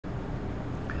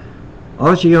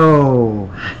Ocio.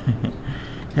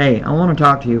 Hey, I want to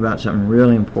talk to you about something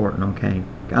really important, okay?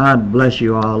 God bless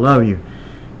you all. I love you.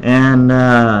 And,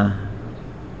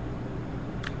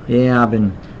 yeah, I've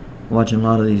been watching a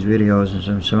lot of these videos,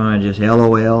 and some of just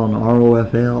LOL and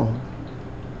ROFL.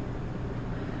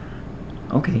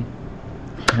 Okay.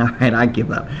 Alright, I give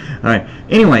up. Alright,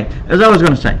 anyway, as I was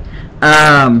going to say,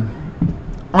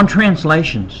 on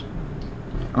translations.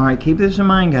 Alright, keep this in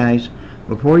mind, guys.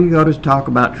 Before you go to talk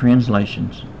about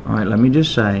translations, alright, let me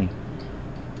just say,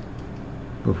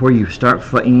 before you start,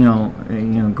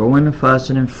 go into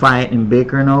fussing and fighting and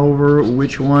bickering over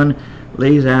which one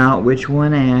lays out, which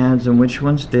one adds, and which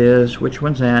one's this, which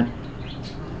one's that,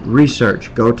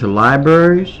 research. Go to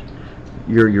libraries,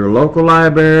 your local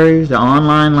libraries, the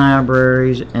online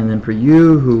libraries, and then for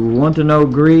you who want to know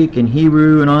Greek and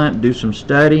Hebrew and all that, do some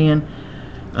studying.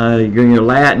 Your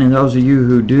Latin, and those of you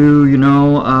who do,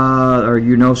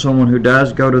 or someone who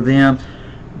does, go to them.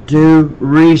 Do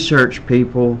research,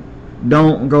 people.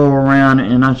 Don't go around,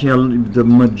 and I tell the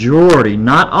majority,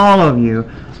 not all of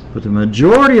you, but the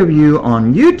majority of you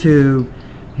on YouTube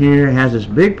here has this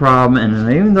big problem, and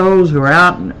even those who are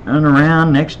out and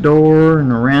around next door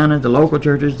and around at the local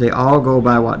churches, they all go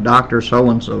by what Dr.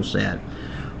 So-and-so said,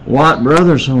 what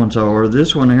Brother So-and-so, or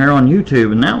this one here on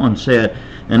YouTube, and that one said,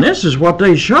 and this is what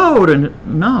they showed. And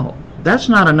no, that's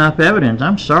not enough evidence.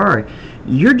 I'm sorry.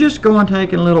 You're just going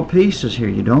taking little pieces here.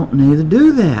 You don't need to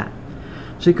do that.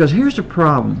 See, because here's the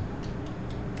problem.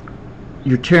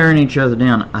 You're tearing each other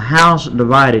down. A house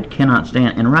divided cannot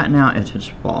stand, and right now it has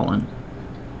fallen.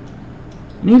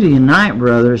 You need to unite,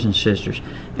 brothers and sisters.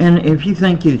 And if you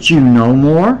think that you know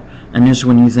more, and this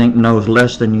one you think knows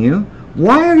less than you,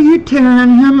 why are you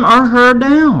tearing him or her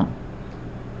down?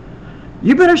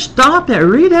 You better stop that.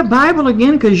 Read that Bible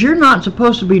again, because you're not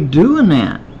supposed to be doing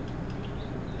that.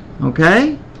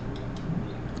 Okay?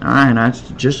 Alright, that's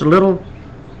just a little...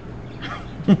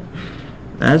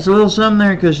 that's a little something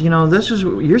there, because,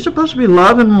 you're supposed to be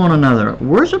loving one another.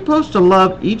 We're supposed to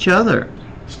love each other.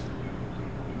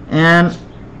 And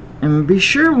be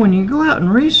sure when you go out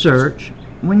and research,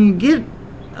 when you get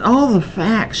all the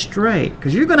facts straight,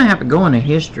 because you're going to have to go into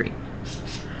history.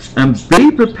 And be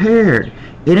prepared.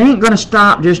 It ain't going to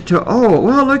stop just to, oh,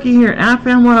 well, looky here, I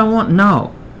found what I want.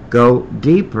 No. Go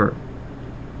deeper.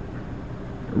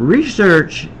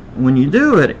 Research, when you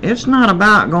do it, it's not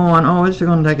about going, oh, it's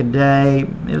going to take a day,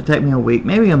 it'll take me a week,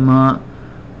 maybe a month.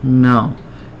 No.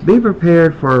 Be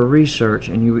prepared for research,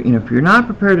 and if you're not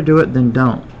prepared to do it, then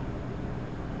don't.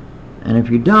 And if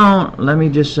you don't, let me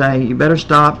just say, you better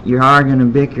stop your arguing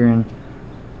and bickering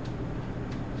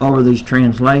over these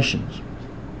translations.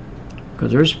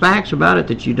 Because there's facts about it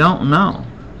that you don't know.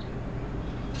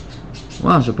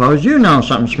 Well, suppose you know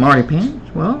something, smarty pants.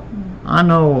 Well, I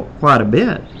know quite a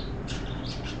bit.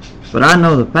 But I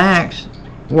know the facts.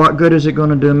 What good is it going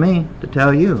to do me to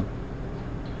tell you?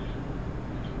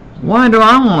 Why do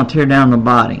I want to tear down the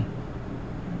body?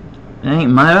 It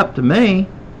ain't up to me.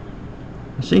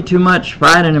 I see too much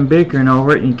fighting and bickering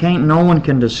over it, and no one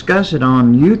can discuss it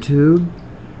on YouTube.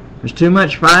 There's too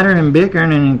much fighting and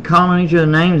bickering and calling each other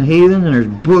names, heathens, and there's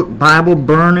Bible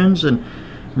burnings, and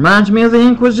reminds me of the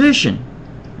Inquisition.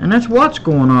 And that's what's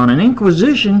going on, an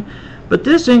Inquisition. But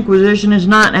this Inquisition is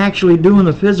not actually doing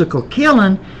the physical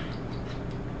killing.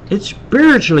 It's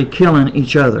spiritually killing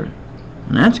each other.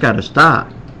 And that's got to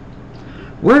stop.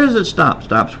 Where does it stop? It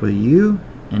stops with you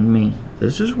and me.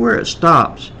 This is where it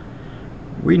stops.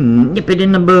 We nip it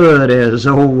in the bud, as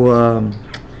old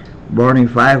Barney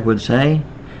Fife would say.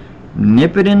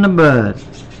 Nip it in the bud.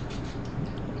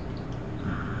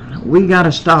 We got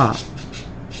to stop,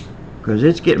 because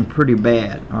it's getting pretty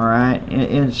bad. All right,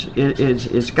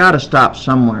 it's got to stop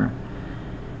somewhere.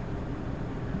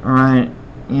 All right,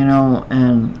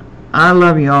 and I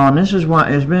love you all, and this is what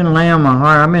has been laying on my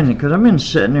heart. Because I've been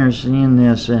sitting there seeing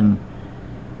this, and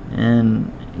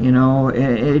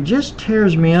it just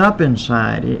tears me up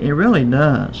inside. It really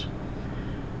does.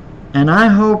 And I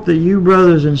hope that you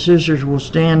brothers and sisters will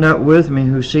stand up with me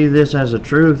who see this as a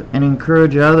truth and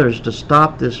encourage others to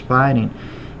stop this fighting.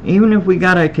 Even if we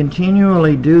got to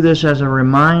continually do this as a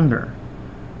reminder.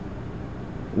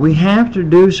 We have to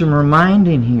do some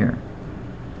reminding here.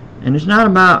 And it's not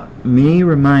about me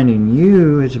reminding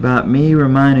you, it's about me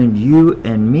reminding you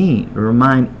and me. To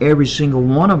remind every single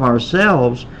one of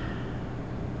ourselves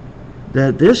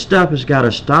that this stuff has got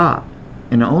to stop.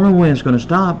 And the only way it's going to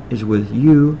stop is with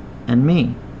you and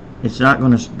me. It's not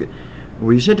going to...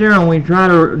 We sit there and we try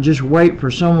to just wait for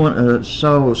someone, brother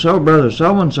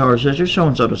so-and-so or sister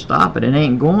so-and-so to stop it. It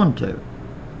ain't going to.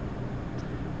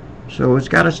 So it's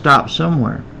got to stop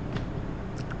somewhere.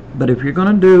 But if you're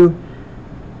going to do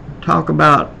talk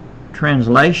about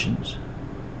translations,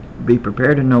 be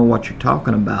prepared to know what you're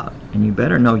talking about, and you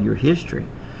better know your history,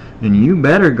 and you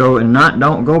better go and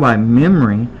don't go by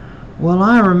memory. Well,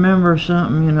 I remember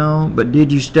something, you know, but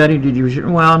did you study? Did you?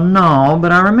 Well, no,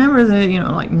 but I remember that, you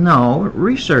know, like, no,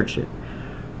 research it.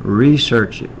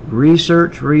 Research it.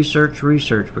 Research,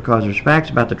 because there's facts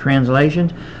about the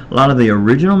translations. A lot of the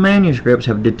original manuscripts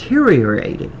have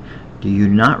deteriorated. Do you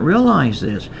not realize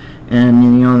this? And, you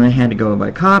know, they had to go by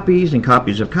copies and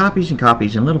copies of copies and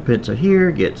copies, and little bits of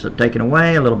here gets taken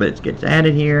away, a little bit gets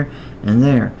added here and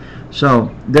there.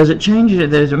 So, does it change it?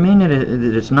 Does it mean that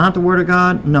it's not the Word of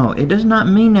God? No, it does not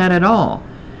mean that at all.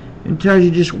 It tells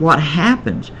you just what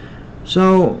happens.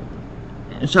 So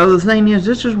the thing is,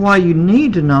 this is why you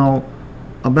need to know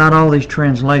about all these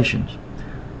translations.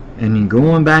 And you're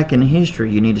going back in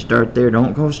history, you need to start there.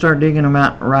 Don't go start digging them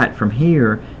out right from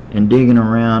here and digging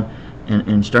around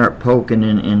and start poking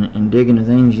and digging the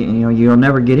things, you know, you'll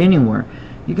never get anywhere.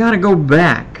 You got to go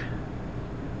back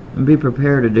and be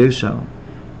prepared to do so.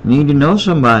 You need to know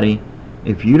somebody.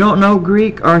 If you don't know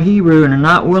Greek or Hebrew and are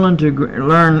not willing to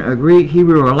learn a Greek,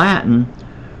 Hebrew, or Latin,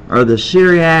 or the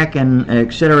Syriac and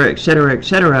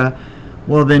etc.,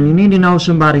 well, then you need to know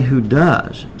somebody who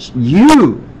does.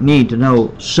 You need to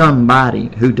know somebody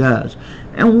who does,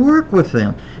 and work with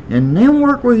them, and then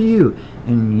work with you,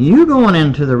 and you going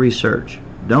into the research.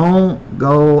 Don't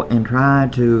go and try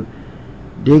to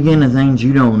dig into things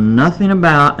you know nothing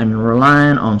about and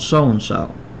relying on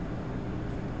so-and-so.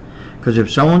 Because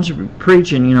if someone's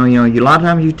preaching, you know, a lot of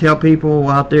times you tell people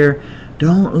out there,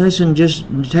 don't listen, just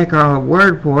take our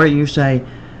word for it. You say,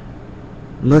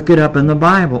 look it up in the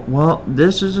Bible. Well,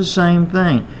 this is the same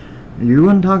thing. You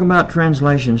wouldn't talk about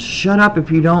translations. Shut up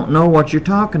if you don't know what you're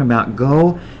talking about.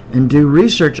 Go and do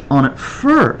research on it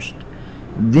first.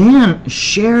 Then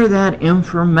share that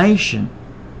information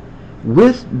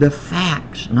with the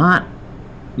facts, not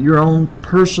your own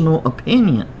personal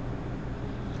opinion.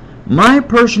 My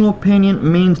personal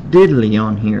opinion means diddly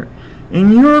on here,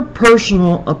 and your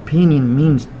personal opinion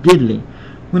means diddly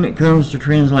when it comes to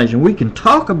translation. We can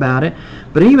talk about it,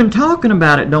 but even talking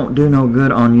about it don't do no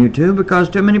good on YouTube, because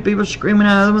too many people screaming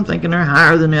at them and thinking they're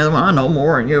higher than the other one. I know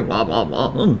more than you, blah, blah,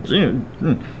 blah.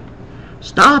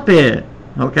 Stop it,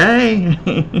 okay?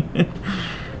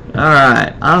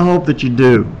 Alright, I hope that you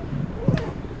do.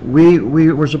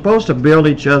 We're supposed to build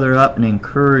each other up and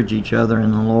encourage each other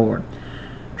in the Lord.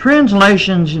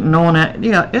 Translations, knowing that,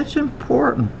 yeah, it's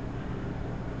important,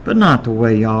 but not the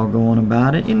way y'all going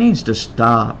about it. It needs to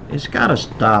stop. It's got to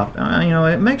stop. You know,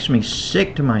 it makes me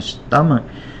sick to my stomach,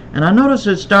 and I notice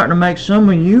it's starting to make some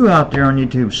of you out there on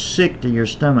YouTube sick to your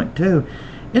stomach too.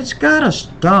 It's got to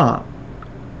stop.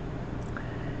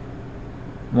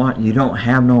 What, you don't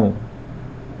have no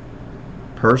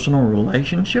personal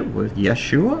relationship with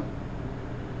Yeshua?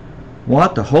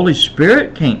 What, the Holy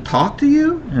Spirit can't talk to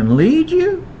you and lead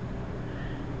you?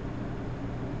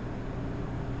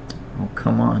 Oh,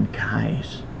 come on,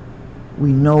 guys.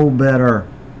 We know better.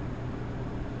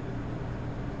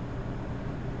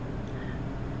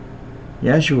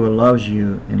 Yeshua loves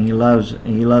you, and He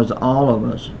loves all of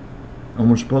us. And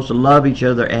we're supposed to love each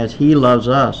other as He loves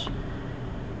us.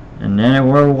 And then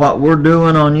what we're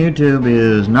doing on YouTube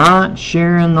is not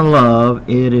sharing the love.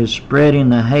 It is spreading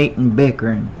the hate and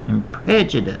bickering and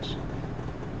prejudice.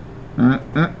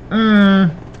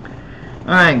 Alright,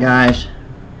 guys.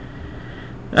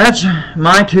 That's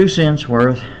my 2 cents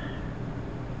worth.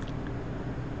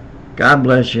 God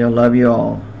bless you. I love you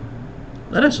all.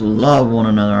 Let us love one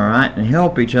another, alright? And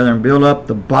help each other and build up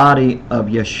the body of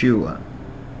Yeshua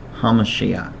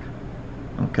HaMashiach.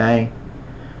 Okay?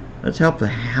 Let's help the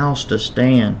house to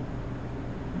stand,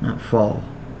 not fall.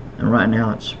 And right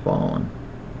now it's falling.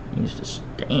 It needs to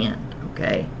stand,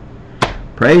 okay?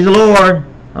 Praise the Lord.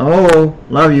 Oh,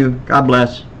 love you. God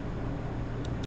bless.